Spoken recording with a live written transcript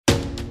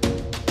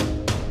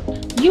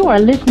You are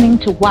listening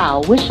to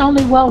Wow Wish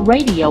Only Well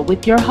Radio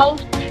with your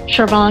host,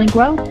 Shervon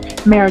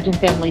Gross, marriage and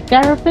family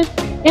therapist,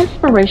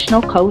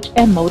 inspirational coach,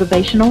 and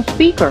motivational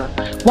speaker.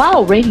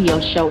 Wow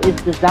Radio Show is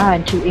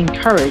designed to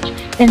encourage,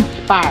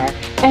 inspire,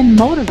 and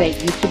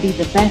motivate you to be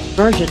the best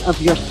version of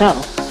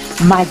yourself.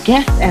 My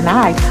guests and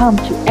I come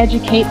to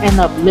educate and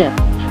uplift.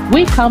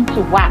 We come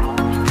to Wow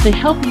to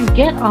help you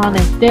get on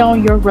and stay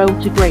on your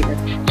road to greater.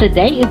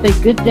 Today is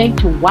a good day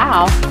to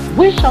wow,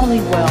 wish only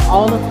well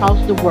all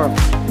across the world.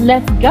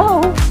 Let's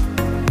go.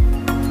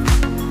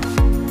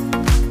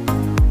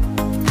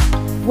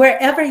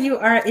 Wherever you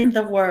are in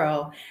the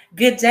world,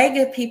 good day,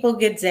 good people,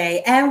 good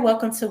day, and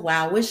welcome to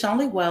Wow Wish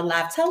Only Well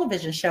live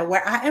television show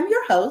where I am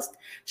your host,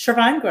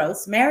 Shervon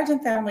Gross, marriage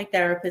and family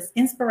therapist,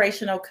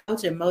 inspirational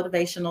coach, and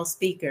motivational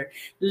speaker.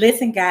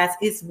 Listen, guys,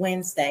 it's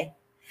Wednesday.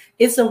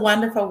 It's a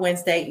wonderful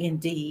Wednesday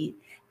indeed.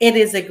 It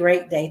is a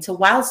great day to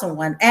wow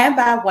someone. And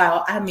by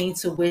wow, I mean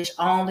to wish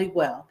only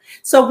well.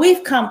 So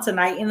we've come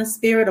tonight in the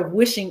spirit of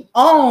wishing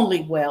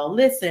only well.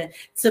 Listen,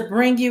 to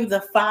bring you the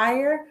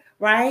fire,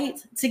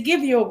 right? To give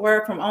you a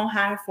word from on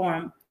high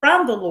from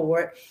the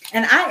Lord.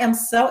 And I am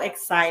so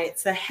excited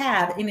to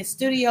have in the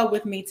studio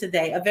with me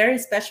today a very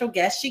special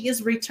guest. She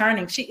is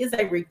returning. She is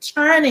a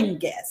returning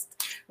guest,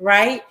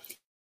 right?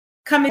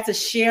 Coming to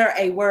share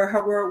a word.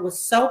 Her word was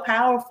so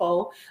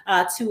powerful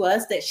to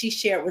us that she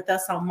shared with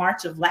us on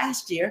March of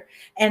last year.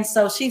 And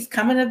so she's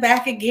coming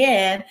back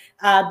again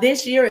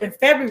this year in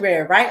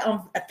February, right?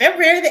 On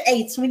February the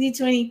 8th,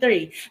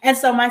 2023. And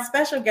so my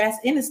special guest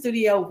in the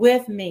studio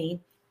with me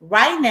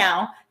right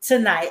now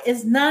tonight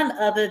is none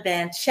other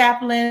than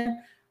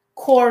Chaplain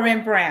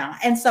Corinne Brown.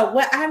 And so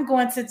what I'm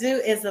going to do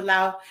is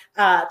allow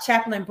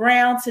Chaplain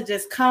Brown to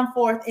just come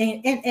forth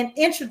and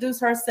introduce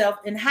herself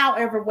in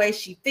however way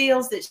she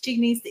feels that she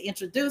needs to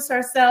introduce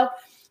herself.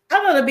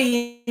 I'm going to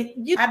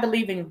be, I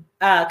believe in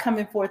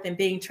coming forth and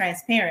being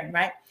transparent,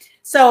 right?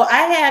 So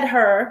I had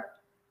her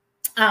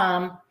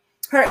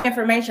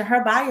information,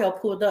 her bio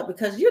pulled up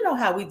because you know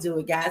how we do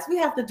it, guys. We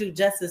have to do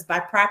justice by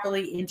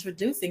properly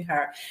introducing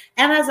her.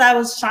 And as I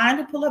was trying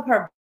to pull up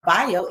her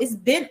bio, it's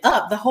been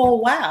up the whole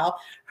while.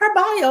 Her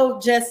bio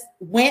just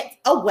went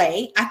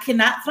away. I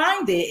cannot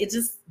find it. It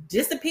just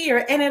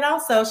disappeared, and it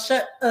also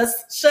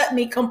shut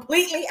me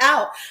completely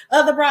out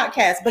of the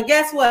broadcast. But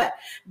guess what?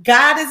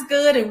 God is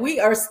good, and we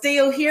are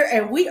still here,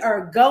 and we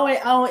are going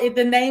on in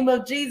the name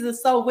of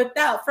Jesus. So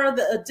without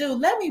further ado,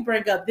 let me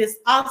bring up this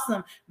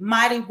awesome,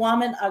 mighty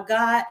woman of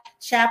God,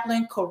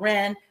 Chaplain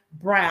Corinne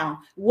Brown.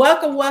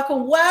 Welcome,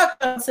 welcome,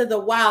 welcome to the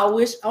Wow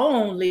Wish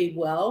Only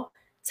Well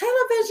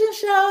television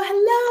show.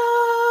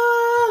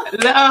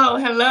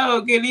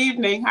 Hello. Good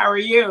evening. How are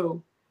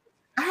you?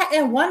 I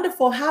am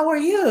wonderful. How are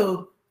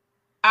you?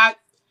 I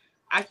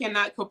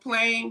cannot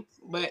complain,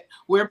 but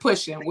we're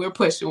pushing.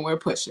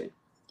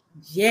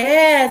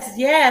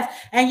 Yes.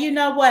 And you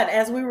know what?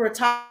 As we were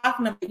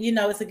talking about,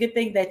 it's a good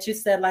thing that you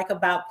said like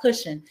about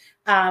pushing,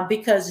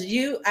 because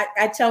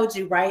I told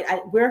you, right?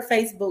 We're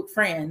Facebook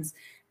friends,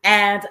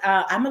 and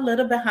I'm a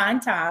little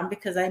behind time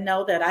because I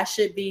know that I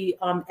should be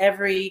on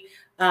every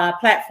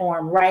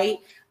platform, right?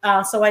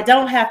 So I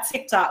don't have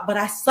TikTok, but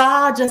I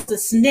saw just a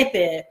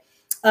snippet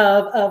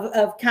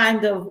of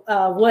kind of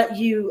what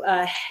you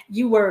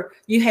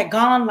had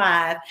gone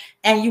live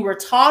and you were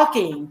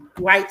talking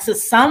right to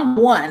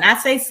someone. I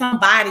say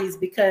somebody's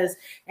because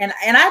and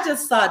I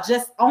just saw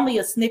just only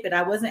a snippet.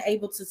 I wasn't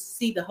able to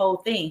see the whole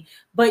thing,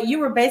 but you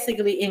were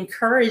basically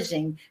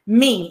encouraging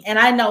me, and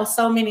I know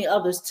so many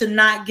others, to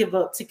not give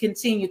up, to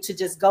continue to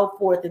just go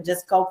forth and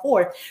just go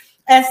forth.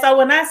 And so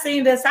when I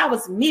seen this, I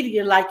was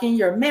immediately like in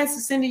your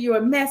message, sending you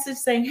a message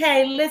saying,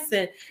 hey,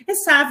 listen,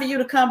 it's time for you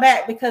to come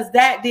back, because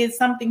that did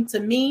something to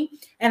me.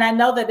 And I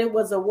know that it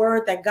was a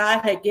word that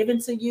God had given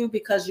to you,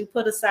 because you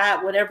put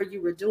aside whatever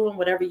you were doing,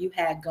 whatever you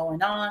had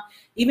going on,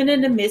 even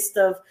in the midst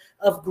of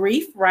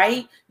grief,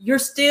 right? You're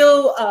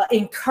still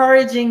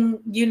encouraging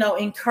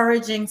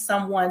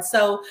someone.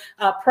 So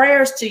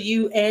prayers to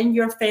you and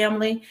your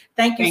family.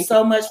 Thank you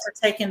so much for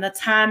taking the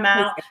time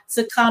out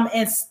to come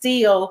and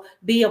still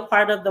be a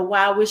part of the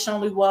Wow Wish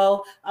Only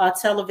Well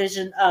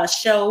television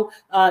show,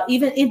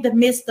 even in the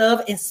midst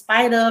of, in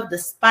spite of,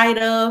 despite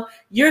of,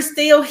 you're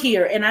still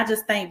here. And I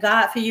just thank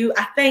God for you.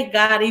 I thank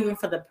God even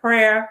for the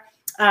prayer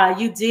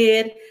you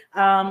did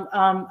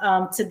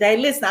today.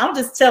 Listen, I'm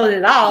just telling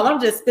it all. I'm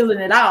just feeling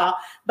it all.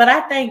 But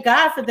I thank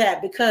God for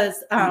that,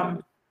 because I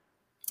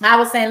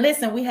was saying,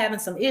 listen, we having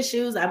some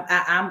issues.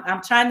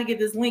 I'm trying to get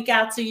this link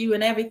out to you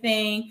and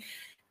everything.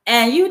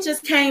 And you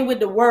just came with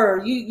the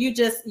word.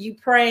 You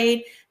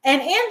prayed. And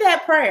in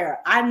that prayer,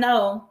 I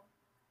know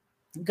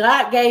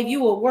God gave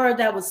you a word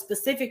that was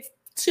specific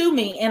to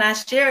me, and I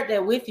shared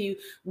that with you,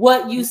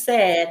 what you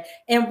said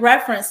in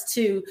reference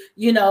to,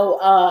 you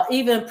know,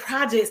 even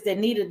projects that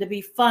needed to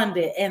be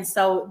funded. And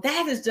so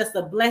that is just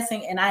a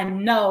blessing. And I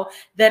know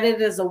that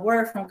it is a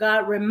word from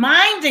God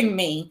reminding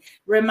me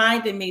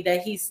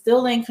that he's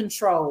still in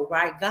control,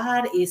 right?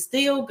 God is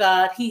still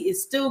God. He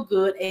is still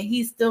good, and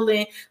he's still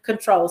in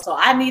control. So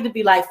I need to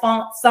be like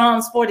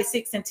Psalms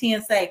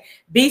 46:10 say,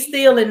 be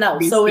still and know.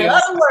 So in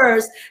other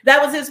words,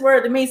 that was his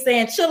word to me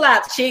saying, chill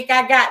out, chick,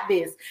 I got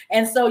this.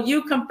 And so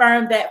you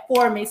confirmed that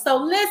for me. So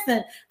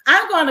listen,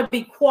 I'm going to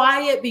be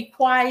quiet,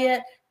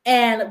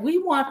 and we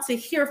want to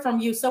hear from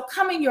you. So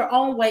come in your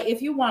own way.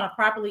 If you want to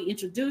properly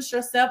introduce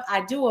yourself,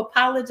 I do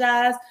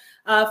apologize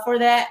for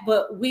that,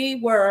 but we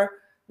were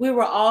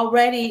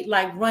already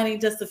like running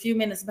just a few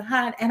minutes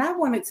behind, and I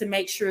wanted to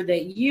make sure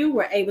that you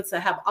were able to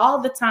have all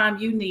the time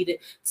you needed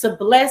to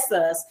bless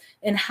us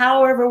in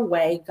however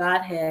way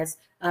God has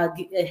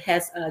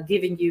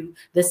given you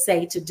the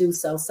say to do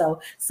so.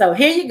 So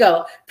here you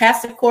go,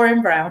 Pastor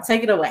Corinne Brown,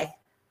 take it away.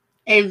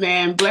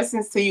 Amen.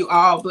 Blessings to you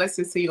all.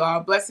 Blessings to you all.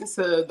 Blessings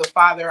to the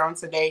Father on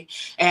today.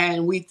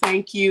 And we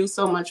thank you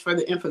so much for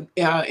the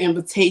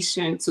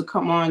invitation to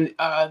come on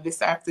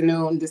this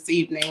afternoon, this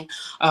evening,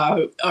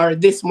 or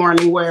this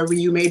morning, wherever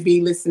you may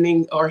be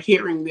listening or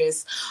hearing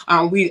this.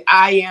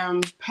 I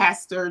am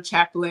Pastor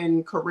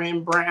Chaplain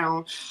Corinne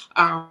Brown.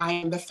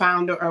 I am the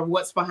founder of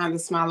What's Behind the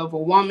Smile of a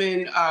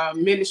Woman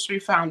Ministry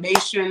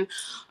Foundation.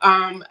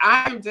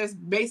 I am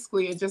just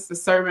basically just a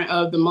servant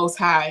of the Most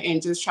High,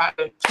 and just try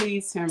to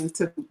please him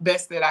to the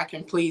best that I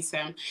can please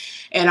him.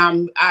 And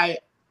I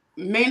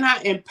may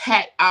not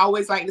impact, I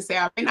always like to say,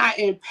 I may not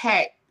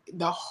impact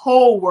the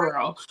whole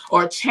world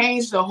or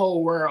change the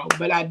whole world,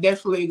 but I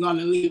definitely going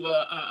to leave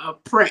a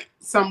print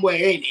somewhere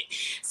in it.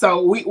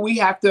 So we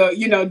have to,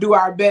 you know, do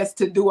our best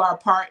to do our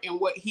part in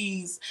what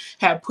he's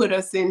have put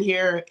us in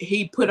here.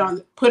 He put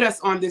us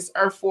on this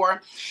earth for.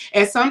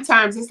 And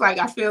sometimes it's like,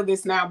 I feel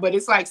this now, but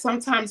it's like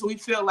sometimes we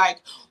feel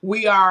like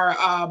we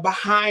are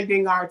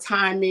behinding our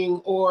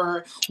timing,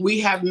 or we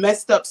have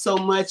messed up so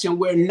much and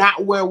we're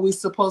not where we're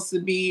supposed to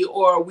be,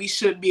 or we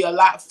should be a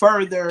lot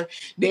further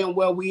than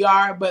where we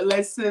are. But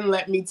listen,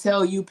 let me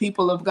tell you,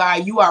 people of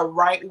God, you are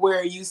right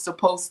where you're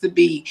supposed to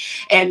be.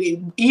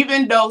 And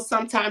even though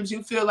sometimes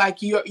you feel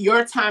like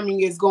your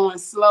timing is going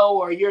slow,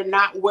 or you're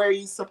not where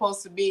you're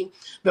supposed to be,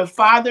 the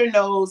Father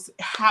knows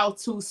how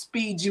to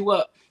speed you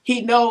up.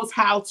 He knows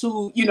how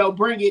to, you know,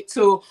 bring it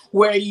to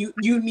where you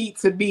need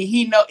to be.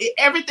 He know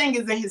everything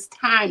is in his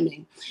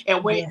timing.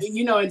 And when, yes,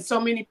 you know, and so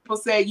many people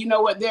say, you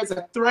know what, there's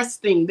a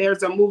thrusting,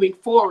 there's a moving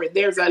forward,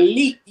 there's a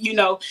leap, you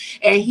know,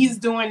 and he's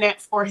doing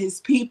that for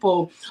his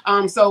people.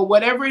 So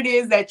whatever it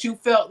is that you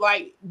felt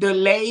like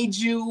delayed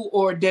you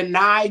or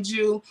denied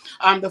you,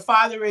 the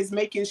Father is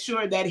making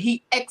sure that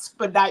he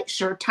expedites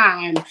your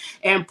time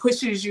and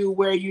pushes you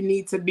where you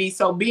need to be.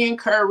 So be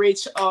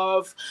encouraged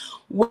of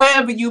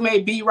wherever you may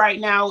be right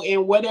now,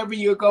 and whatever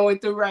you're going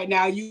through right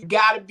now. You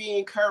got to be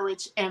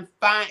encouraged and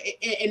find,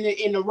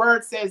 and the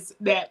word says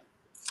that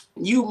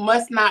you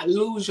must not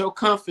lose your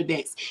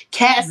confidence.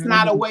 Cast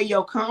not away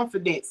your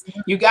confidence.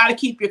 You got to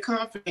keep your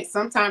confidence.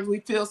 Sometimes we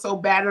feel so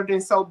battered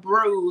and so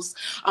bruised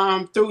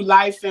through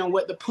life and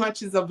with the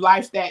punches of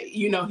life that,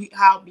 you know,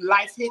 how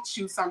life hits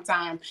you.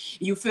 Sometimes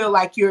you feel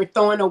like you're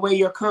throwing away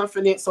your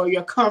confidence, or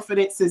your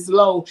confidence is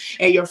low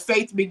and your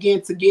faith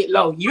begins to get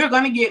low. You're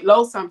going to get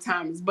low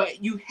sometimes,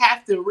 but you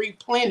have to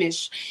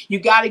replenish. You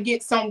got to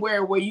get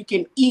somewhere where you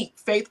can eat.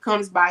 Faith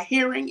comes by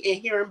hearing,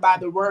 and hearing by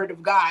the word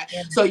of God.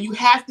 So you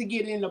have to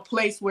get in a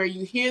place where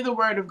you hear the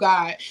word of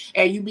God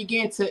and you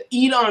begin to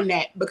eat on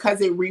that, because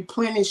it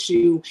replenishes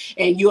you,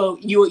 and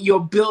you'll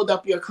build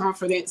up your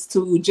confidence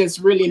to just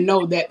really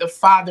know that the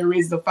Father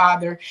is the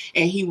Father,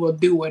 and he will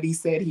do what he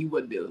said he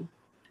would do.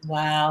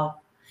 Wow.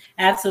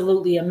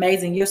 Absolutely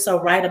amazing. You're so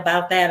right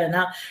about that. And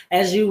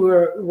as you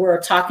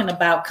were talking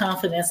about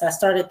confidence, I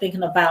started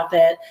thinking about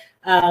that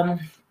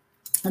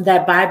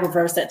that Bible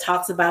verse that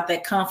talks about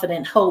that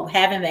confident hope,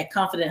 having that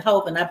confident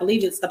hope. And I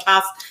believe it's the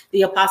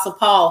Apostle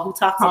Paul who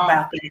talks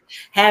about that,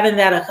 having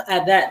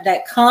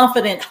that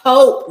confident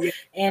hope, yeah,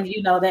 and,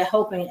 you know, that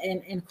hope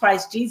in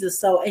Christ Jesus.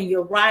 So, and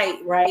you're right.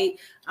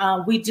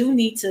 We do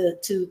need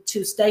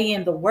to stay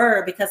in the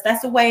word, because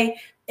that's the way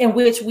in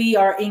which we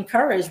are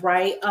encouraged,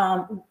 right?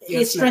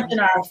 It strengthens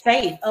our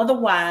faith.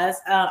 Otherwise,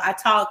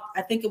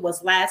 I think it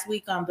was last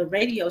week on the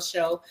radio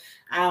show,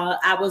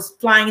 I was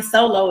flying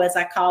solo, as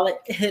I call it,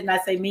 and I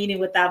say meaning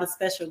without a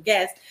special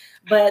guest,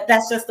 but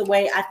that's just the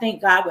way I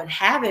think God would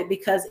have it,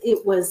 because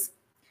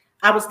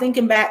I was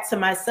thinking back to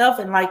myself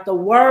and like the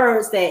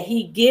words that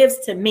he gives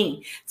to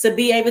me to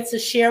be able to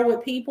share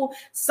with people.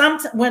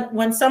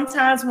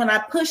 Sometimes when I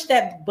push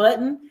that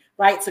button,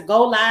 right, to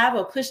go live,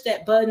 or push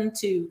that button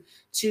to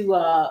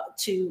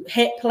to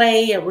hit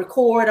play or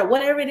record or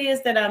whatever it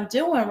is that I'm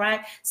doing,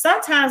 right?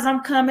 Sometimes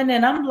I'm coming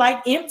and I'm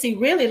like empty,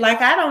 really,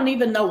 like I don't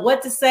even know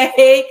what to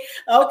say.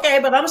 Okay,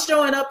 but I'm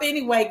showing up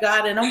anyway,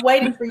 God, and I'm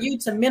waiting for you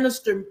to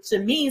minister to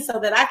me so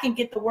that I can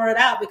get the word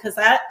out, because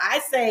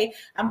I say,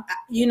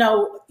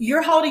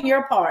 you're holding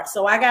your part,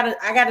 so I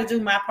gotta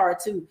do my part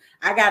too.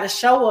 I gotta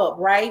show up,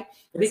 right?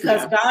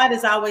 Because God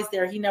is always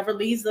there. He never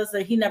leaves us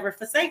and he never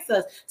forsakes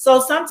us.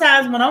 So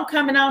sometimes when I'm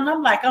coming out and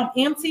I'm like, I'm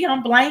empty,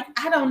 I'm blank,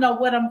 I don't know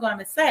what I'm going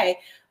to say.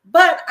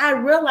 But I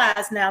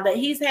realize now that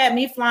he's had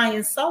me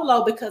flying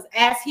solo, because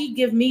as he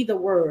give me the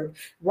word,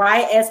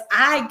 right, as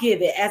I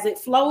give it, as it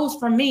flows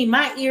from me,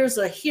 my ears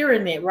are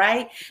hearing it,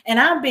 right? And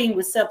I'm being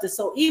receptive.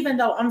 So even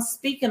though I'm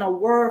speaking a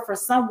word for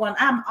someone,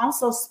 I'm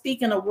also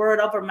speaking a word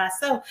over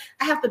myself.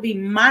 I have to be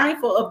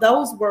mindful of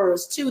those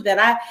words too that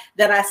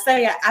I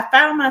say. I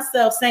found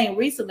myself saying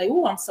recently,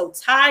 "Oh, I'm so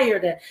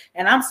tired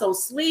and I'm so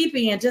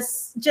sleepy," and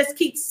just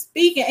keep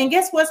speaking. And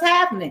guess what's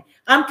happening?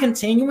 I'm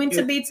continuing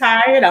to be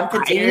tired. I'm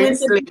continuing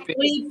to be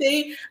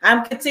sleepy.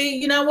 I'm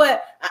continuing. You know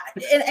what?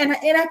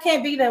 And I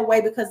can't be that way,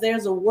 because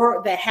there's a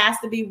work that has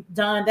to be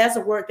done. There's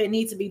a work that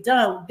needs to be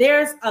done.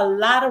 There's a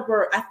lot of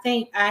work. I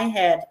think I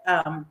had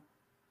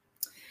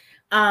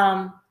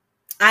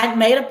I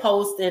made a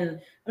post, and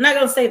I'm not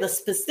going to say the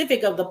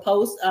specific of the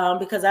post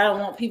because I don't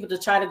want people to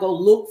try to go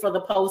look for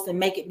the post and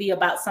make it be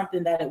about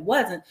something that it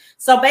wasn't.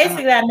 So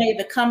basically, I made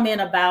the comment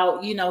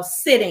about,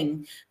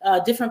 sitting,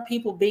 different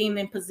people being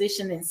in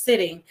position and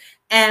sitting.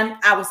 And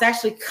I was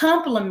actually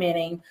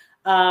complimenting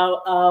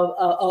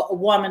a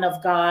woman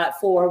of God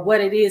for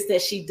what it is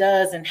that she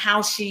does and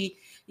how she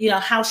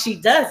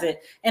does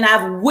it. And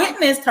I've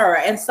witnessed her.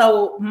 And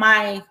so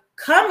my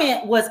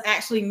comment was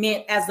actually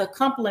meant as a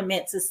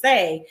compliment to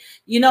say,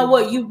 you know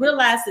what, you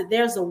realize that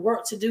there's a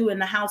work to do in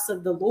the house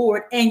of the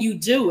Lord, and you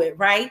do it,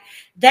 right?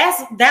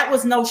 That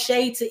was no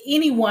shade to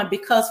anyone,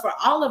 because for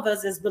all of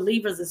us as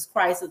believers, as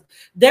Christ,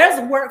 there's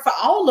work for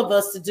all of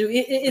us to do.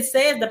 It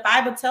says, the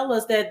Bible tells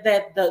us that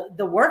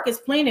the work is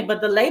plenty,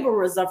 but the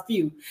laborers are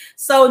few.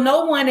 So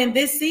no one in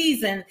this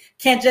season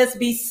can just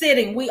be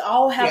sitting. We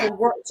all have a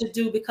work to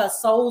do,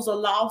 because souls are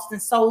lost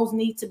and souls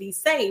need to be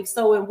saved.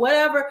 So in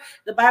whatever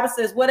the Bible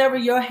says, whatever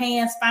your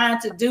hands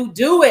find to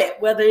do it,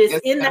 whether it's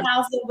in the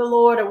house of the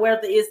Lord or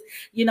whether it's,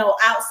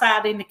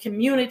 outside in the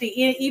community,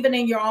 even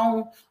in your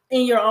own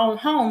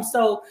home.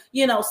 So,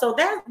 so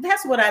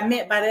that's what I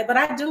meant by that. But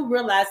I do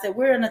realize that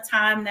we're in a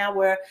time now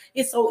where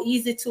it's so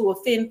easy to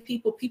offend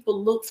people.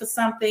 People look for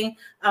something.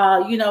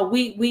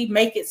 We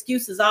make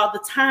excuses all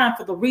the time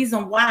for the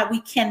reason why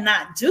we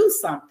cannot do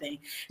something.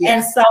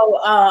 And so,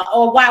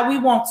 or why we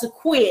want to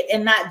quit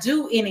and not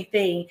do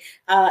anything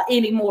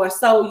anymore.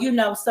 So,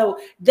 so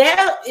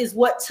that is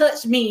what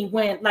touched me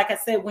when, like I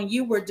said, when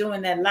you were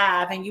doing that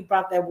live and you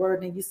brought that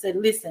word and you said,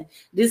 listen,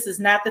 this is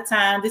not the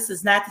time. This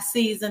is not the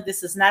season.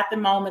 This is not the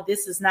moment.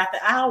 This is not the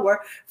hour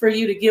for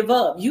you to give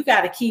up. You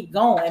got to keep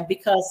going,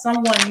 because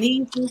someone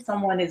needs you.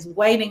 Someone is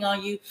waiting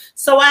on you.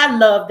 So I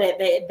love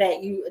that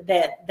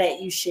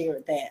you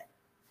shared that.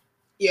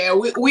 Yeah,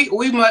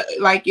 we must,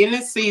 like, in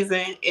this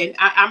season, and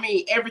I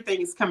mean,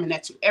 everything is coming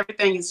at you.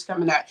 Everything is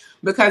coming out,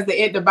 because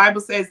the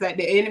Bible says that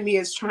the enemy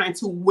is trying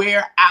to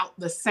wear out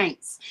the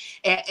saints,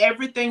 and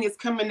everything is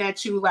coming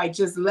at you like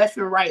just left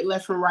and right.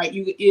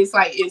 It's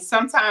like, it's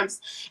sometimes,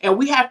 and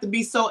we have to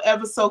be so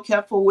ever so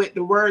careful with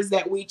the words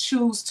that we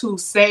choose to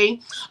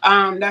say.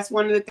 That's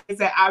one of the things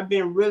that I've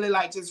been really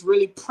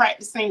really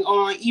practicing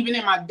on, even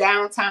in my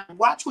downtime.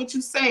 Watch what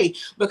you say,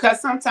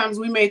 because sometimes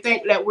we may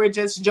think that we're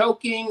just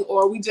joking,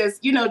 or we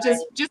just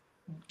just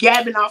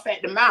gabbing off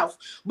at the mouth.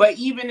 But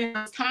even in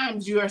those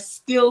times, you are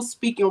still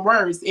speaking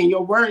words, and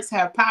your words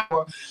have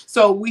power.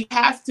 So we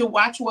have to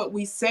watch what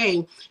we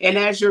say. And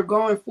as you're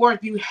going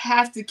forth, you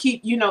have to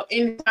keep,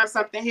 anytime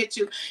something hits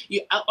you,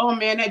 oh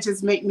man, that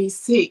just make me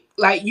sick.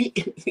 Like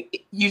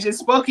you just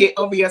spoke it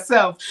over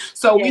yourself.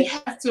 So we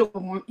have to,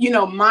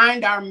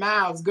 mind our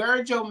mouths,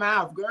 gird your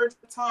mouth, gird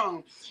your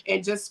tongue,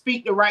 and just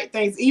speak the right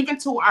things. Even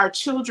to our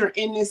children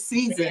in this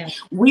season,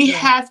 we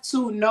have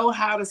to know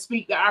how to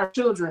speak to our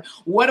children.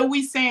 What are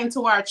we saying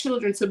to our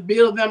children to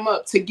build them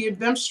up, to give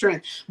them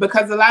strength?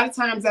 Because a lot of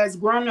times as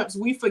grown-ups,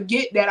 we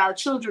forget that our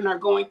children are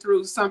going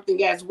through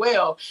something as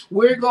well.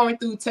 We're going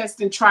through tests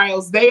and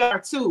trials. They are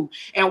too.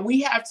 And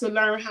we have to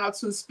learn how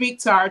to speak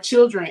to our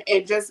children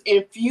and just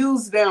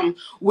infuse them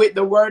with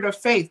the word of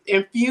faith,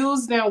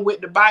 infuse them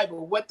with the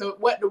Bible, what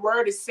the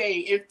word is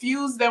saying,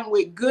 infuse them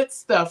with good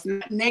stuff,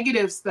 not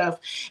negative stuff.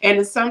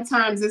 And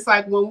sometimes it's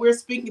like when we're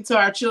speaking to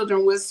our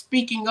children, we're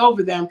speaking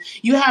over them.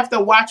 You have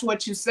to watch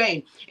what you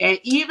say. And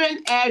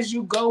even as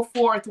you go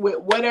forth with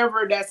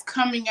whatever that's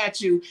coming at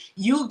you,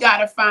 you got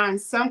to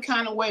find some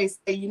kind of way to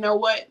say, you know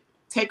what?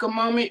 Take a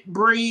moment,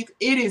 breathe.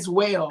 It is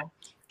well.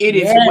 It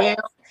is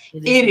well.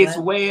 It is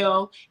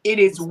well. It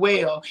is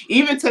well.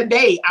 Even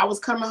today, I was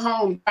coming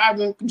home,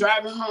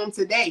 driving home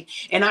today,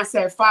 and I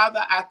said,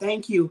 Father, I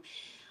thank you.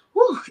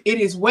 Whew, it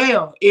is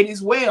well. It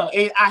is well.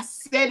 And I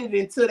said it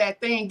until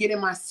that thing get in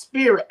my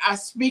spirit. I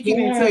speak it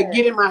until it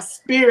get in my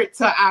spirit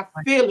till I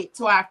feel it,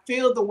 till I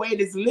feel the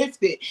weight is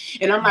lifted.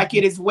 And I'm like,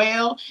 it is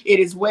well, it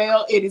is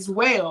well, it is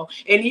well.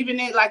 And even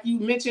it, like you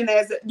mentioned,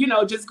 as you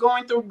know, just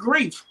going through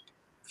grief.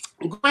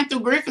 Going through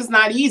grief is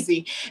not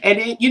easy. And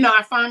then, you know,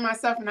 I find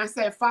myself and I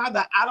said,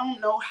 Father, I don't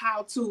know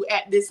how to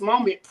at this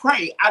moment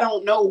pray. I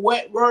don't know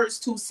what words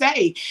to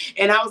say.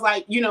 And I was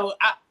like, you know,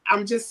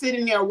 I'm just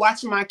sitting there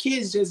watching my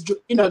kids just,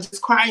 you know,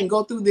 just cry and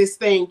go through this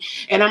thing.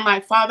 And I'm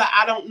like, Father,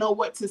 I don't know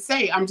what to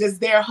say. I'm just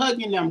there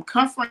hugging them,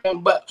 comforting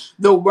them, but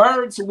the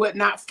words would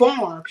not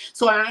form.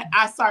 So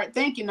I start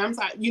thinking, I'm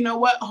like, you know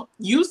what?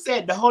 You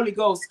said the Holy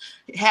Ghost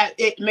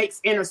it makes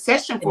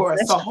intercession for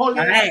us. So Holy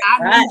Ghost,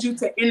 I need you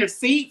to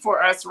intercede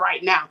for us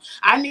right now.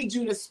 I need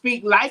you to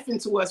speak life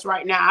into us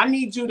right now. I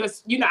need you to,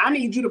 you know, I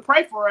need you to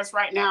pray for us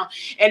right now.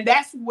 And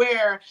that's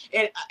where,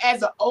 as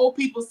the old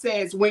people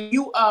says, when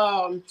you,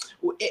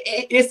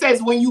 it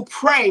says when you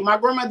pray, my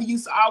grandmother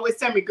used to always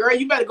tell me, girl,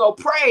 you better go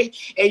pray,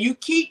 and you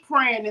keep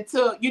praying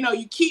until, you know,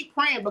 you keep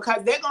praying,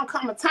 because there's going to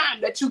come a time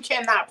that you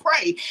cannot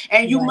pray,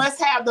 and you must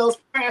have those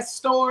prayers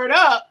stored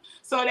up.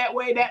 So that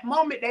way, that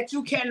moment that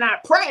you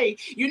cannot pray,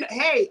 you know,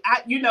 hey,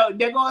 you know,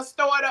 they're going to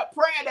store it up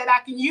prayer that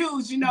I can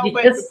use, you know,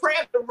 but the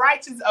prayer of the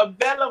righteous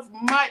availeth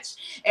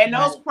much. And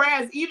those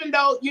prayers, even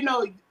though, you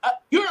know,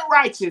 you're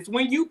righteous,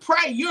 when you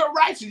pray, you're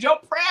righteous. Your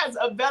prayers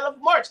availeth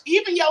much,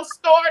 even your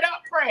stored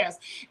up prayers.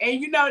 And,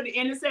 you know, and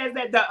it says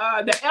that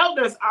the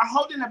elders are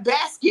holding a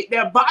basket.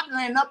 They're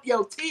bottling up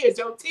your tears.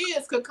 Your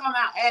tears could come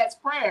out as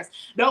prayers.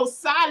 Those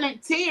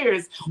silent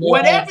tears,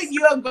 whatever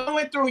you're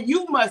going through,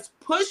 you must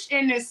push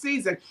in this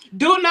season.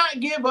 Do not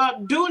give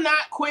up. Do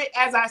not quit.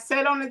 As I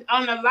said on the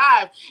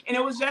live, and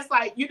it was just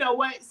like, you know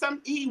what?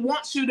 He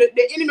wants you to.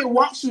 The enemy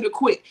wants you to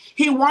quit.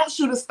 He wants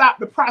you to stop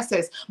the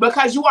process,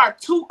 because you are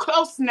too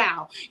close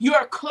now.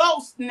 You're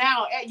close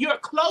now. You're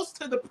close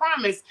to the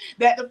promise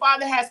that the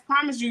Father has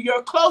promised you.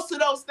 You're close to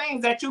those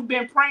things that you've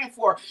been praying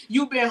for.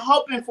 You've been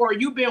hoping for.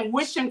 You've been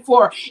wishing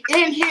for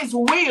in His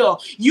will.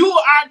 You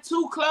are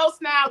too close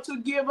now to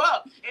give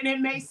up. And it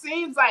may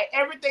seem like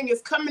everything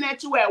is coming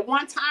at you at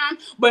one time,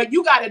 but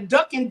you got to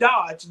duck and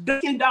dodge,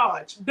 duck and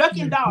dodge, duck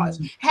and dodge.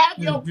 Have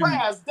your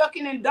prayers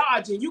ducking and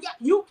dodging. You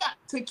got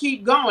to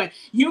keep going.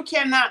 You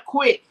cannot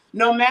quit.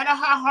 No matter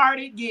how hard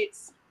it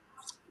gets,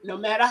 no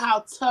matter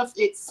how tough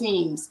it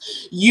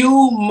seems,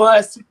 you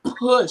must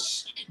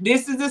push.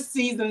 This is a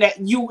season that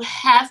you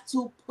have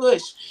to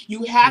push.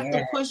 You have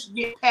to push,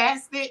 get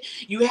past it.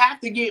 You have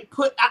to get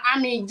put. I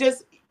mean,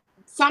 just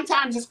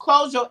sometimes just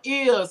close your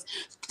ears,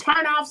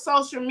 turn off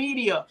social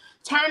media,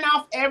 turn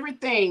off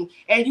everything,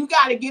 and you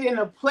got to get in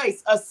a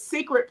place, a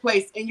secret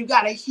place, and you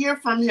got to hear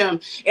from Him.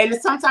 And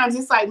sometimes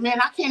it's like, man,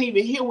 I can't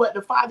even hear what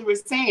the Father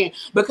is saying,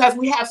 because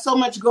we have so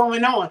much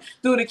going on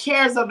through the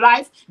cares of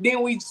life.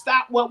 Then we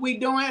stop what we're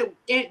doing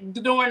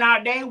during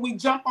our day. We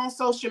jump on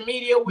social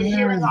media. We're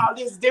hearing all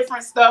this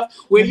different stuff.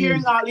 We're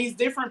hearing all these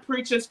different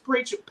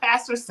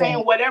pastors saying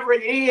whatever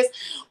it is.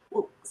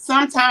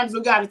 Sometimes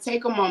we got to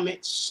take a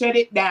moment, shut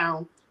it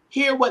down,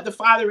 hear what the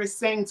Father is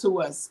saying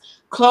to us.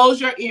 Close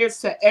your ears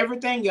to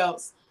everything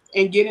else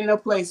and get in a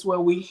place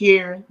where we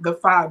hear the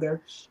Father.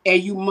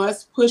 And you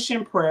must push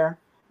in prayer,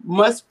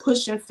 must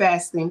push in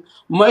fasting,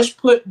 must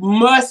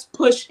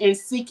push in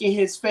seeking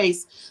His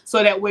face,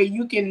 so that way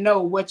you can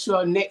know what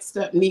your next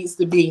step needs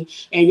to be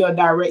and your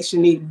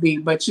direction needs to be.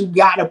 But you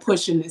got to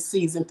push in this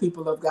season,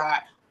 people of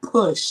God.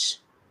 Push.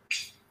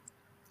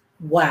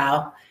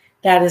 Wow.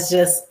 That is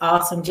just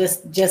awesome,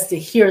 just to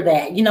hear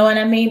that. You know what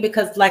I mean?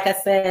 Because like I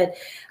said,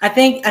 I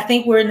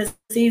think we're in this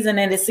season,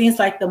 and it seems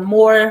like the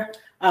more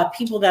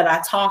people that I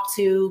talk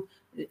to,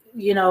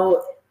 you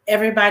know,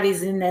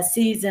 everybody's in that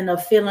season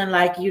of feeling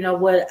like, you know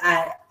what,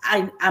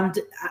 I'm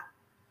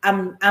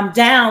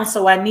down,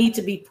 so I need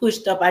to be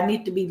pushed up. I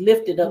need to be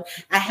lifted up.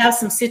 I have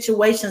some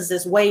situations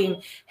that's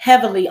weighing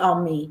heavily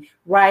on me,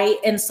 right?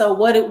 And so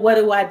what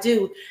do I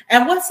do?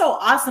 And what's so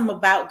awesome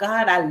about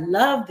God, I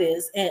love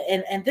this,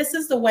 and this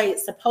is the way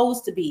it's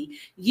supposed to be.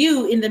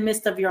 You, in the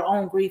midst of your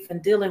own grief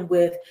and dealing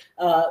with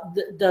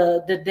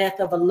the death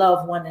of a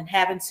loved one and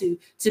having to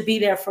be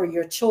there for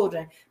your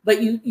children,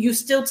 but you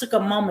still took a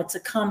moment to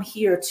come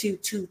here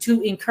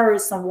to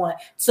encourage someone,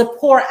 to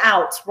pour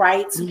out,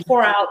 right? To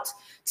pour out,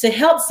 to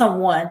help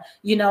someone,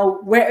 you know,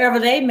 wherever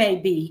they may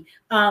be.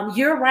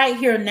 You're right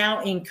here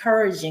now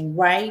encouraging,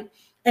 right?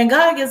 And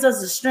God gives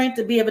us the strength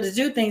to be able to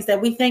do things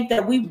that we think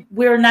that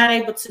we're not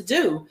able to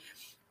do.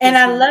 And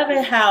I love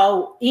it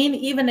how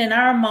even in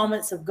our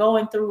moments of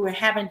going through and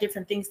having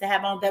different things to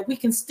have on, that we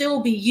can still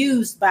be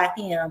used by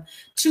Him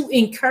to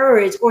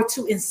encourage or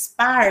to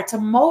inspire, to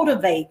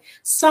motivate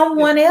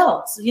someone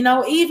else, you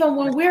know, even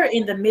when we're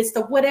in the midst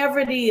of whatever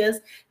it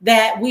is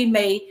that we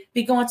may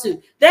be going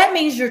to. That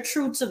means you're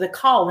true to the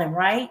calling,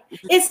 right?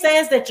 It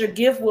says that your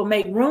gift will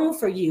make room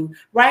for you,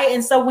 right?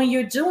 And so when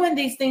you're doing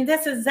these things,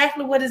 that's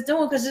exactly what it's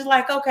doing, because it's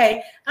like,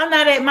 okay, I'm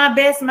not at my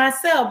best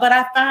myself, but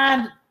I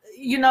find,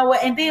 you know,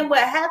 and then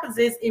what happens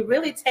is it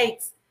really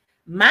takes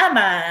my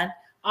mind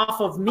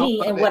off of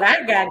me and what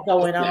I got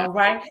going on,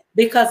 right?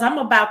 Because I'm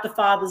about the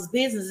Father's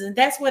business. And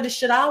that's what it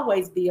should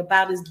always be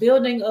about, is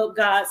building up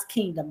God's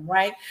kingdom,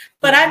 right?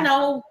 But I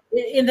know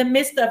in the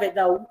midst of it,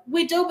 though,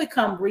 we do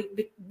become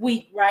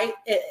weak, right?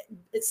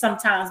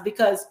 Sometimes,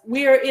 because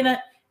we're in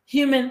a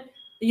human,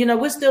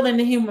 we're still in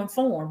the human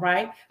form,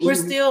 right? We're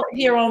still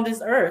here on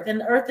this earth,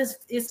 and the earth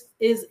is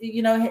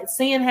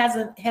sin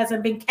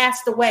hasn't been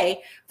cast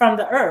away from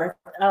the earth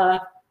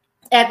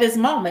at this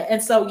moment.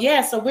 And so,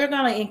 so we're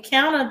going to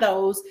encounter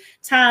those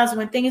times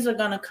when things are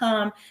going to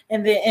come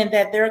and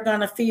that they're going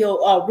to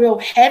feel real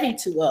heavy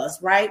to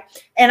us, right?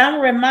 And I'm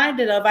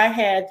reminded of,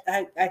 I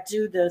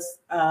do this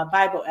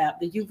Bible app,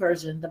 the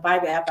YouVersion, the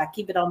Bible app. I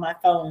keep it on my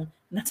phone,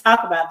 and I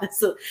talk about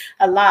this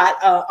a lot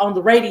on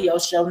the radio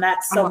show,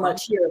 not so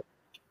much here.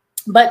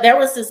 But there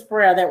was this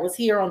prayer that was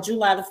here on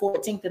July the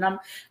 14th, and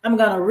I'm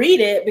going to read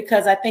it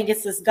because I think it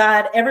says,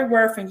 God, every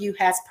word from you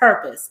has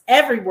purpose.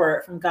 Every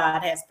word from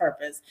God has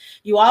purpose.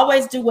 You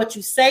always do what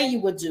you say you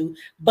would do,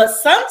 but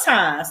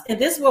sometimes, and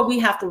this is what we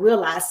have to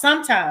realize,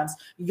 sometimes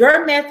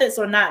your methods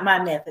are not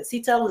my methods. He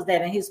tells us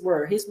that in his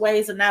word. His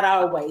ways are not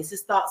our ways.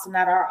 His thoughts are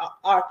not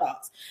our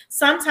thoughts.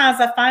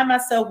 Sometimes I find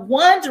myself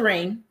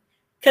wondering,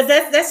 because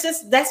that's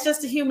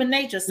just the human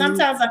nature.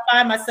 Sometimes I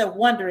find myself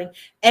wondering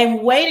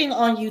and waiting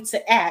on you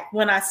to act.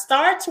 When I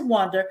start to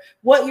wonder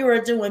what you are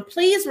doing,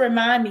 please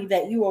remind me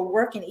that you are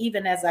working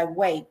even as I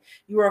wait.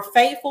 You are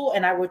faithful,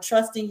 and I will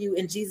trust in you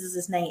in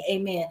Jesus' name.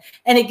 Amen.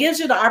 And it gives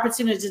you the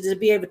opportunity to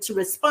be able to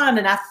respond.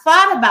 And I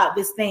thought about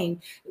this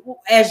thing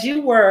as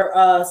you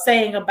were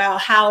saying about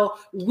how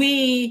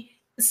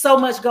so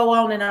much go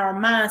on in our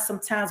minds.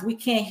 Sometimes we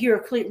can't hear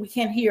clear. We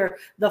can't hear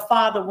the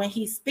Father when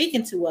he's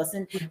speaking to us.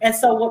 And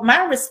so what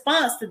my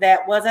response to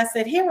that was, I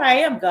said, here I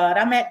am, God.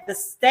 I'm at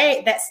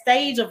that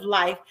stage of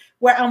life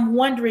where I'm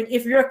wondering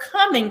if you're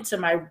coming to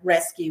my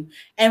rescue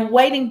and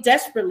waiting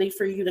desperately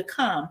for you to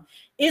come.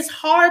 It's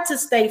hard to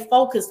stay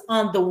focused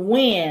on the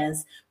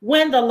wins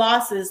when the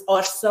losses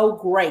are so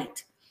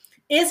great.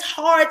 It's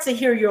hard to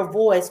hear your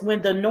voice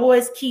when the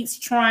noise keeps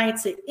trying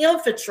to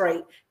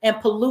infiltrate and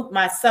pollute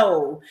my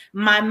soul,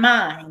 my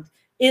mind.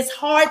 It's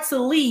hard to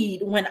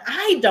lead when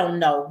I don't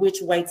know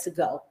which way to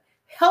go.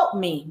 Help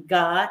me,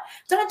 God.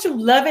 Don't you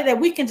love it that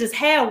we can just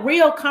have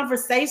real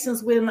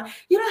conversations with him?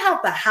 You don't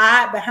have to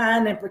hide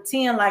behind and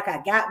pretend like I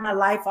got my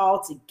life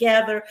all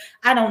together.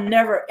 I don't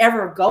never,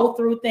 ever go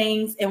through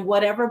things and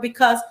whatever,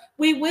 because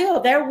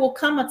there will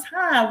come a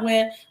time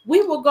when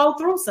we will go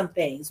through some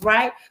things,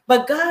 right?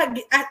 But God,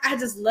 I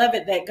just love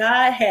it that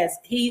God has,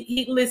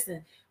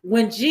 listen,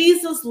 when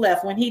Jesus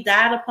left, when he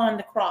died upon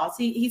the cross,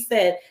 he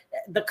said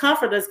the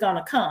Comforter is going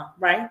to come,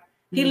 right?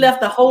 He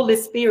left the Holy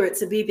Spirit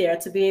to be there,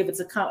 to be able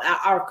to come,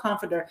 our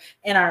comforter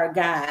and our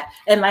guide.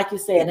 And like you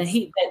said, and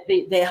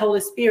the Holy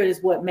Spirit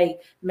is what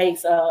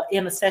makes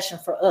intercession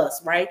for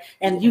us, right?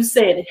 And you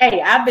said,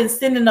 hey, I've been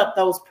sending up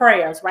those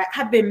prayers, right?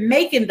 I've been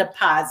making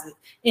deposits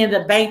in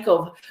the bank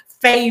of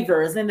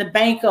favors, in the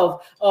bank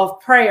of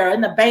prayer, in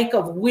the bank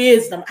of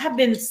wisdom. I've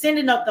been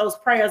sending up those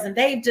prayers, and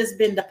they've just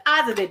been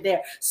deposited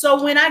there.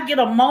 So when I get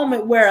a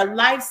moment where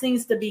life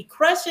seems to be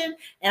crushing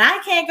and I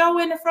can't go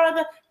any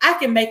further, I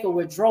can make a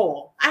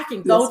withdrawal. I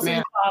can go to the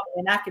Father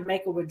and I can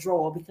make a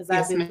withdrawal because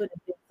I've been putting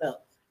this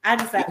up. I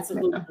just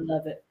absolutely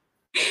love it.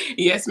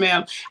 Yes,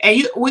 ma'am.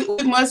 And we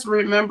must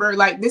remember,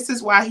 like, this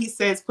is why he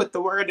says, put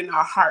the word in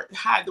our heart,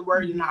 hide the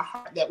word in our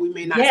heart, that we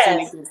may not sin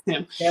against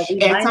him.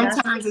 And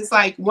sometimes it's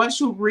like,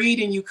 once you read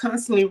and you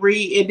constantly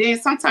read, and then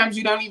sometimes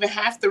you don't even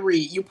have to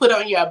read. You put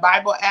on your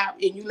Bible app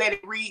and you let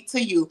it read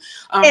to you.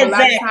 A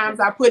lot of times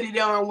I put it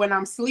on when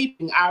I'm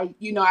sleeping. I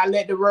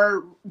let the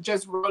word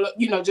just roll up,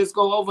 just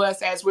go over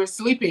us as we're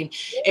sleeping.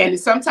 And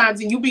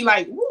sometimes, and you be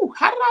like, ooh,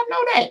 how did I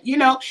know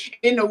that?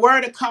 And the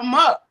word will come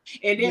up.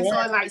 And then so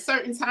like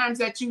certain times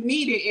that you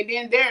need it,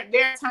 and then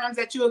there are times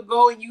that you'll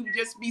go and you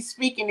just be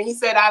speaking, and he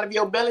said, out of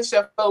your belly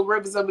shall flow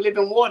rivers of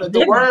living water.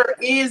 The word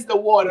is the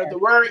water. The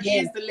word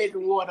is the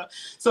living water.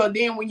 So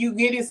then when you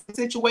get in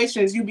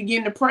situations, you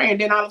begin to pray, and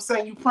then all of a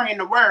sudden you praying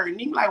the word,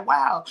 and you're like,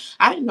 wow,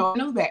 I didn't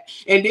know that.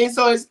 And then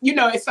so it's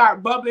it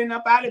start bubbling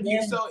up out of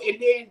you. So and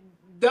then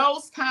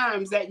those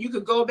times that you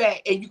could go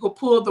back and you could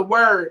pull the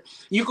word,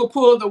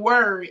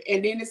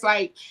 and then it's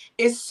like,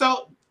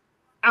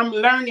 I'm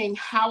learning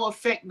how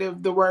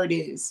effective the word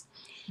is.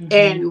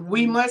 And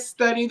we must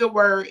study the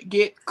word,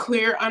 get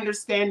clear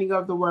understanding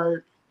of the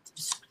word,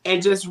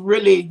 and just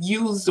really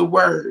use the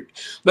word.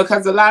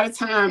 Because a lot of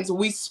times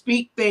we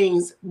speak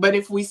things, but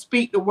if we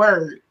speak the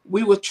word,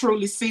 we will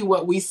truly see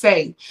what we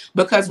say,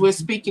 because we're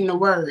speaking the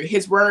word.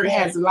 His word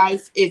has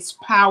life, it's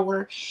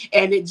power,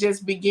 and it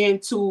just begin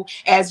to,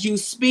 as you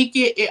speak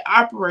it, it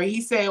operates.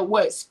 He said,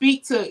 what?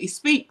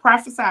 Speak,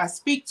 prophesy,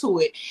 speak to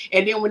it.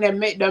 And then when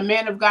the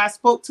man of God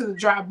spoke to the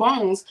dry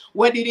bones,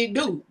 what did it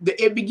do?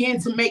 It began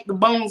to make the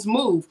bones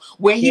move.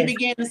 When he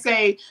began to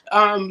say,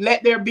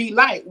 let there be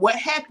light, what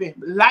happened?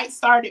 Light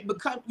started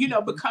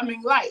started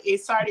becoming light.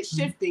 It started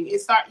shifting.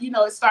 It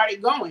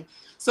started going.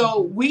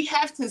 So we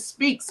have to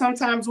speak.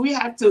 Sometimes we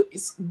have to,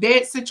 it's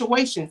dead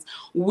situations.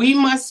 We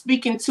must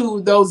speak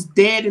into those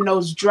dead and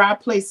those dry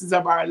places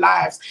of our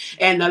lives.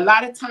 And a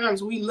lot of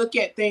times we look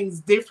at things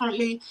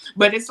differently,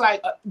 but it's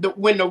like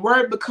when the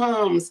word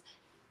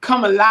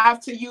come alive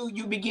to you,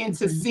 you begin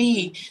to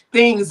see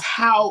things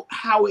how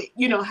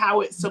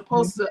you're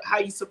supposed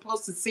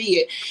to see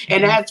it.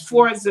 And as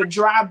far as the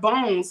dry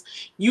bones,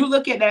 you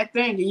look at that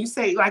thing and you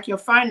say, like, your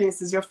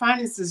finances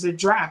are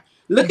dry.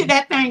 Look at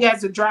that thing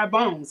as the dry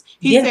bones.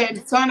 He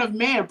said, Son of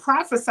man,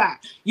 prophesy.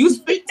 You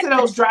speak to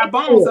those dry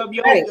bones of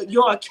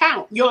your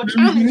account. Your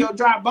account is your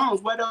dry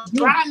bones. Where those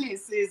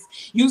dryness is,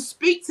 you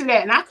speak to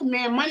that. And I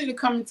command money to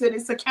come into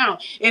this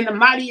account in the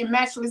mighty and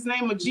matchless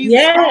name of Jesus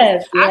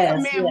Christ.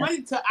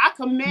 I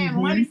command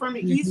money from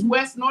the east,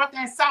 west, north,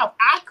 and south.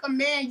 I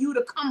command you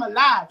to come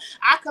alive.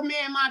 I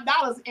command my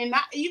dollars. And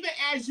even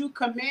as you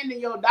commanding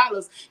your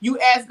dollars, you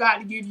ask God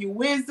to give you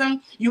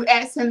wisdom. You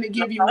ask him to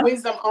give you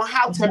wisdom on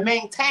how to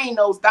maintain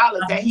those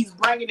dollars that he's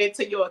bringing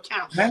into your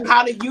account,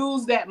 how to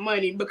use that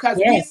money, because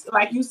we,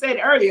 like you said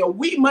earlier,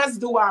 we must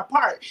do our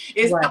part.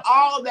 It's not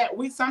all that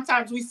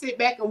sometimes we sit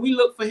back and we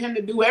look for him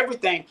to do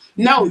everything.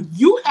 No,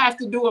 you have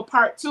to do a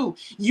part too.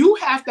 You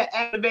have to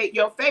activate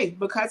your faith,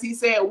 because he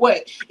said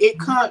let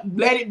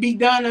it be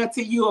done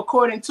unto you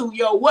according to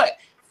your what?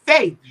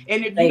 Faith.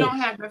 And if you don't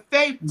have the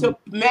faith to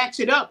match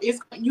it up,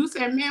 you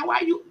say, man,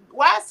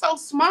 why so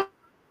small?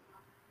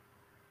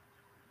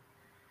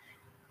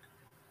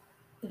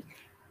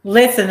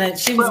 Listen, and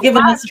she was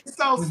giving us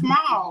so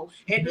small,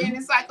 and then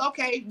it's like,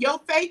 okay, your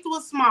faith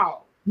was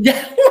small. Your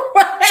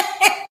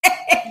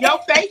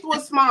faith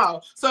was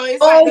small, so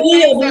it's like the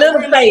things that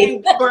we're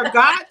looking for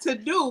God to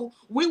do,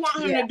 we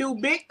want him to do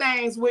big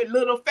things with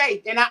little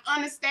faith. And I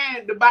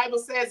understand the Bible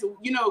says,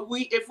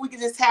 if we could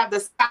just have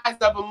the size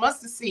of a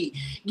mustard seed,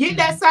 get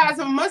that size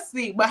of a mustard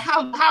seed. But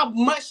how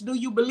much do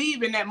you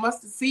believe in that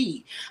mustard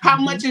seed? How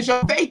much is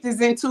your faith is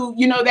into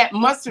that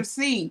mustard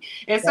seed?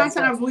 And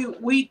sometimes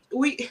we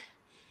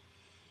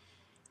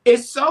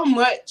it's so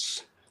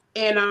much,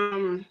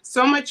 and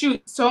so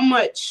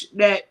much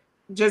that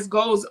just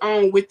goes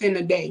on within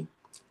a day.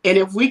 And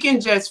if we can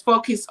just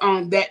focus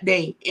on that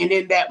day and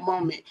in that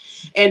moment.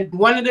 And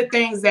one of the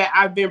things that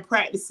I've been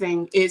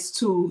practicing is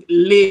to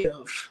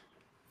live.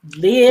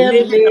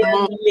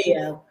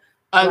 Live.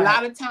 A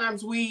lot of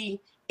times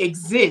we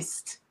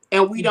exist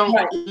and we don't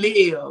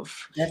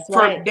live.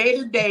 From day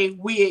to day,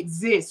 we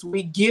exist.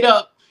 We get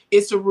up.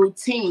 It's a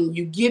routine.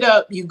 You get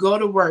up, you go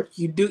to work,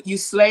 you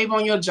slave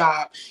on your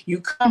job, you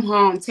come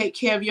home, take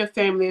care of your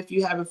family if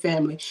you have a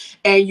family,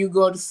 and you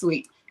go to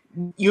sleep.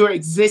 You're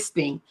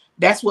existing.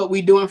 That's what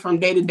we're doing from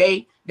day to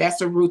day.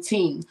 That's a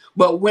routine.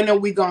 But when are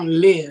we going to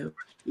live?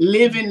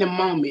 Live in the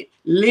moment.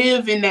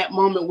 Live in that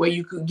moment where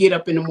you could get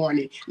up in the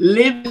morning.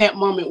 Live in that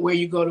moment where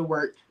you go to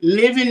work.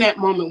 Live in that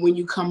moment when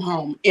you come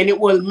home. And it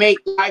will make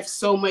life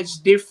so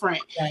much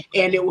different.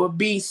 And it will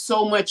be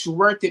so much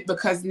worth it,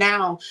 because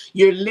now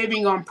you're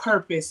living on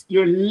purpose.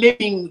 You're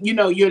living,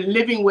 you're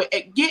living with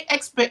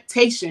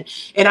expectation.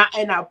 And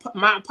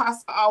my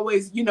apostle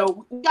always, we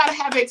got to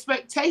have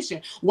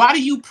expectation. Why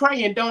do you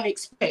pray and don't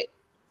expect?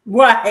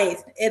 Right,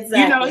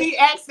 exactly. He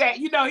asked that.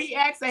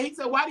 He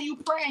said, why do you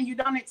pray and you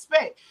don't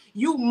expect?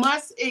 You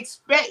must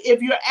expect.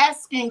 If you're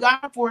asking God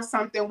for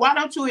something, why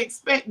don't you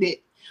expect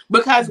it?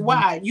 Because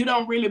why? You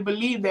don't really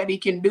believe that he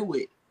can do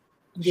it.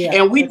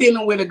 And we're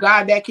dealing with a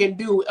God that can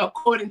do,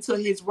 according to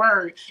his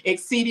word,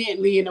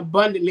 exceedingly and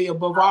abundantly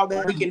above all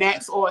that we can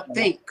ask or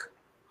think,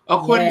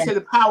 according to the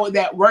power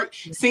that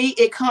works. See,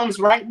 it comes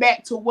right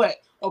back to what?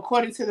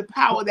 According to the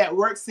power that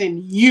works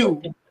in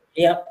you.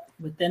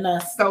 Within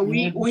us. So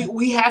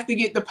we have to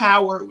get the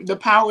power. The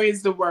power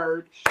is the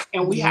word,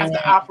 and we have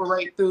to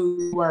operate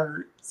through the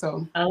word.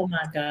 So, oh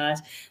my gosh,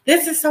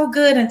 this is so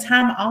good, and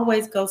time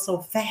always goes so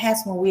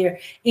fast when we're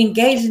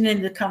engaging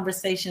in the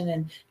conversation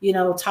and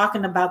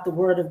talking about the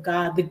word of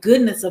God, the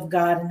goodness of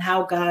God, and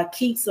how God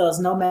keeps us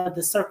no matter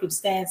the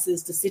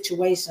circumstances, the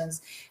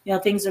situations.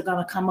 Things are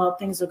going to come up,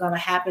 things are going to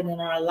happen in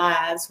our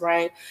lives,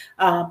 right?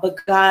 But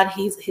God,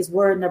 his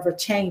word never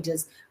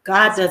changes.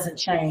 God doesn't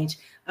change.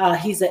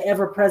 He's an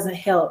ever-present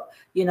help,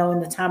 in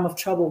the time of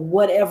trouble,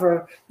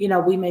 whatever,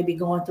 we may be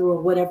going through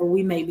or whatever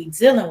we may be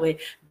dealing with.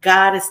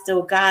 God is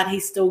still God.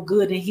 He's still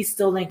good, and he's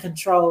still in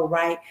control,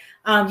 right?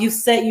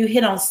 You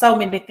hit on so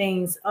many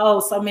things.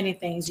 So many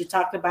things. You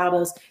talked about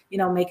us,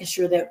 making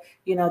sure that,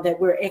 that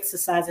we're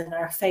exercising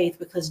our faith,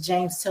 because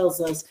James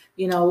tells us,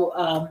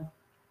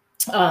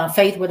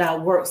 faith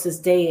without works is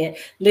dead.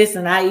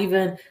 Listen, I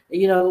even,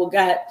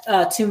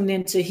 got tuned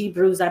into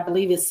Hebrews, I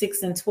believe it's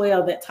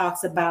 6:12, that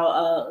talks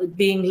about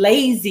being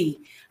lazy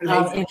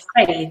in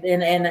faith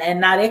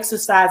and not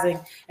exercising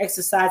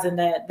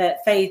that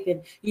faith.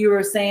 And you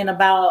were saying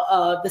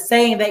about the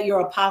saying that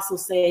your apostle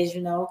says,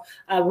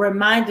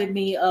 reminded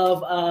me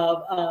of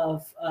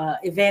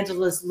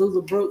evangelist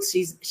Lula Brooks.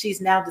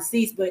 She's now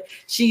deceased, but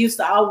she used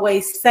to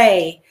always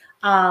say,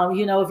 if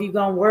you're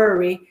gonna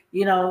worry,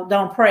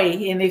 don't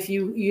pray. And if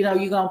you're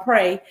going to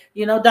pray,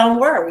 don't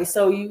worry.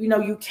 So,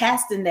 you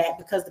casting that,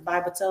 because the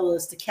Bible tells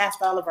us to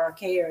cast all of our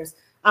cares,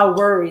 our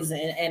worries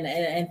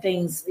and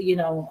things,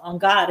 on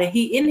God, and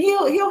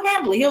he'll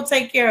handle it. He'll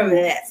take care of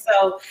that.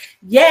 So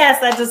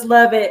yes, I just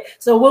love it.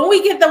 So when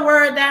we get the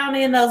word down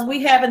in us,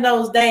 we having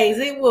those days,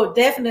 it will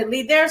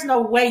definitely, there's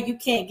no way you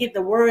can't get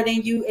the word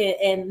in you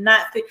and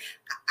not.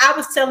 I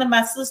was telling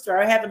my sister,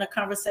 or having a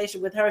conversation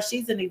with her,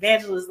 she's an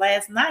evangelist,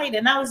 last night,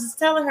 and I was just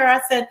telling her,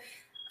 I said,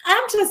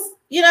 I'm just,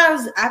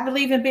 I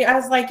believe in being, I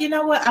was like, you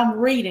know what, I'm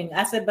reading.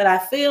 I said, but I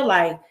feel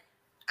like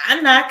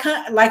I'm not,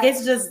 like,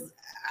 it's just,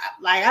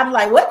 like, I'm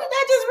like, what did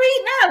I just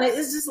read now?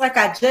 It's just like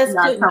I just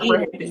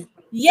couldn't get it.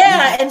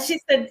 Yeah. And she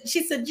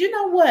said, you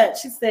know what?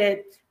 She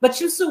said, but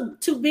you're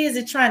too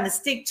busy trying to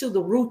stick to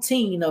the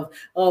routine of,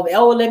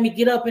 oh, let me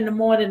get up in the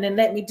morning and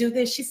let me do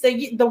this. She said,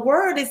 the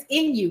word is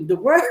in you. The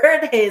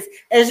word is,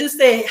 as you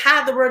said,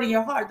 hide the word in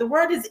your heart. The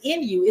word is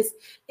in you.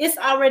 It's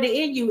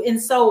already in you.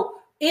 And so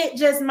it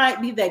just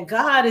might be that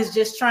God is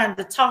just trying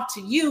to talk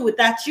to you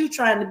without you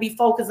trying to be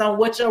focused on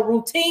what your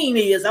routine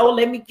is. Oh,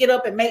 let me get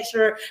up and make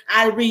sure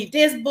I read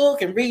this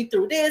book and read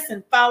through this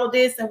and follow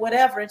this and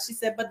whatever. And she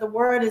said, but the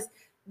word is,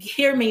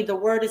 hear me, the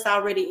word is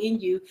already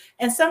in you.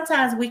 And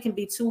sometimes we can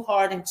be too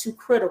hard and too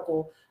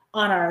critical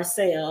on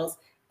ourselves.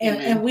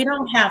 And we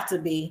don't have to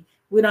be.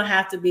 We don't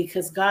have to be,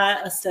 because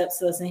God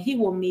accepts us and he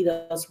will meet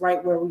us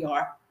right where we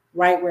are.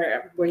 Right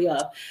where you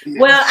are.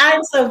 Well,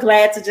 I'm so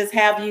glad to just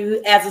have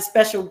you as a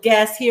special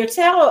guest here.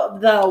 Tell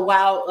the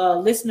WOW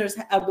listeners,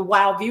 the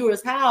WOW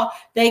viewers, how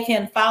they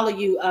can follow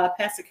you,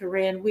 Pastor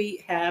Corinne.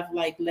 We have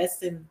like less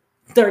than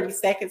 30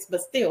 seconds,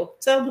 but still,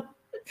 tell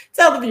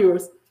the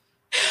viewers.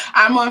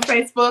 I'm on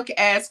Facebook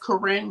as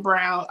Corinne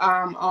Brown.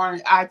 On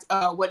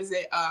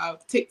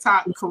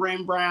TikTok,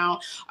 Corinne Brown.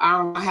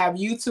 I have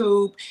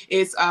YouTube.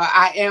 It's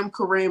I am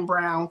Corinne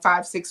Brown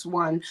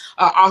 561.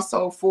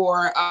 Also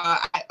for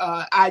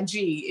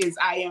IG is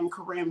I am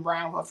Corinne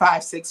Brown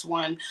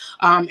 561.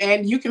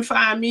 And you can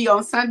find me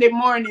on Sunday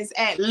mornings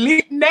at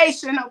Leap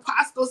Nation,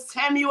 Apostle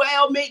Samuel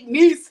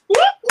McNeese.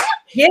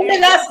 Give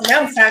it us.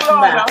 I'm talking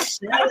about.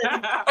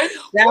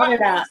 Shout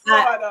it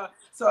out.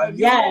 So if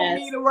you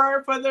need a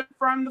word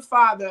from the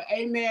Father,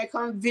 amen,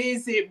 come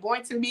visit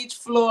Boynton Beach,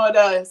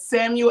 Florida,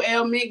 Samuel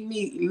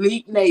McNeese,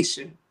 Leap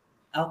Nation.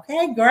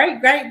 Okay, great.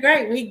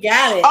 We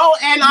got it. Oh,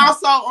 and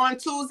also on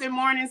Tuesday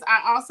mornings,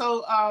 I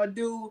also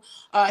do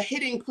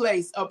Hidden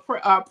Place, a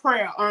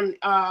prayer on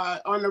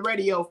the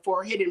radio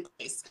for Hidden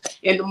Place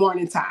in the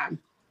morning time.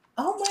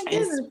 Oh my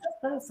goodness,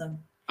 that's awesome.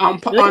 On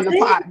the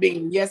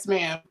Podbean, yes,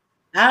 ma'am.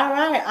 All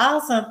right,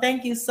 awesome.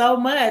 Thank you so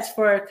much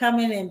for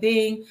coming and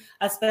being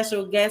a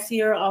special guest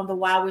here on the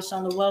WOW Wish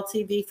on the Well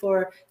TV,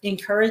 for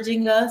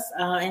encouraging us,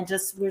 and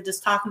we're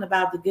just talking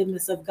about the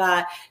goodness of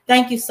God.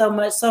 Thank you so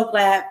much. So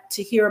glad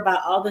to hear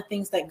about all the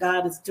things that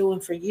God is doing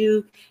for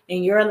you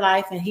in your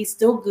life, and he's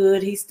still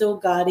good. He's still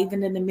God,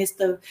 even in the midst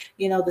of,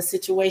 the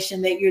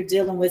situation that you're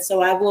dealing with.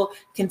 So I will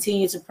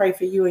continue to pray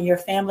for you and your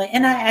family,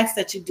 and I ask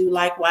that you do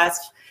likewise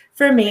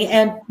for me.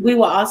 And we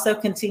will also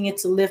continue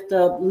to lift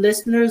up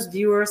listeners,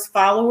 viewers,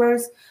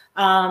 followers,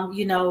 and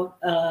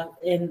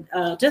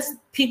just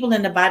people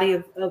in the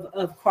body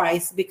of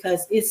Christ,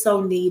 because it's so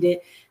needed.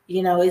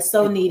 It's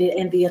so needed,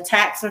 and the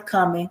attacks are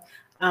coming.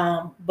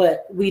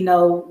 But we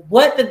know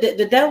what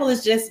the devil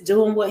is just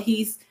doing.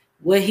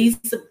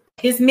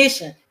 His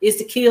mission is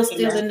to kill,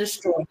 steal, and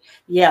destroy.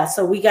 Yeah,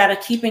 so we got to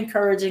keep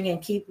encouraging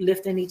and keep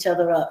lifting each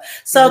other up.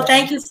 So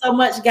thank you so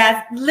much,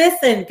 guys.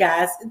 Listen,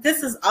 guys,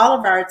 this is all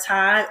of our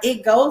time.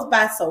 It goes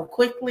by so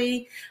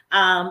quickly.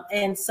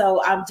 And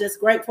so I'm just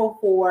grateful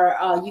for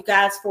you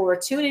guys for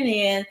tuning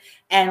in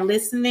and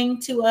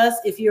listening to us.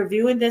 If you're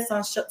viewing this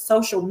on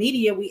social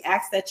media, we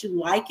ask that you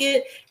like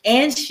it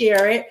and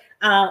share it.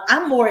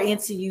 I'm more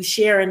into you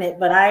sharing it,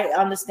 but I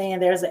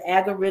understand there's an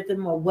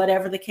algorithm or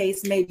whatever the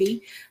case may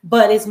be.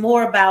 But it's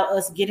more about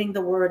us getting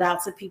the word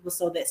out to people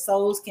so that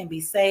souls can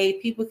be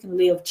saved, people can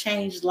live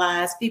changed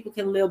lives, people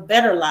can live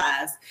better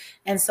lives.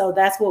 And so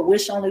that's what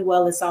Wish Only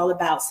Well is all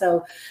about.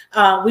 So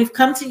we've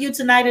come to you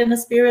tonight in the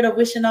spirit of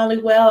wishing only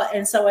well.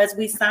 And so as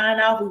we sign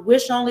off, we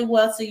wish only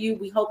well to you.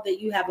 We hope that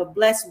you have a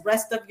blessed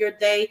rest of your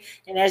day.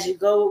 And as you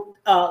go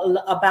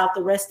about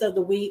the rest of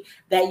the week,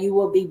 that you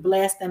will be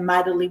blessed and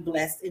mightily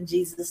blessed. In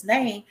Jesus'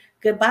 name,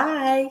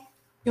 goodbye.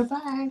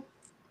 Goodbye.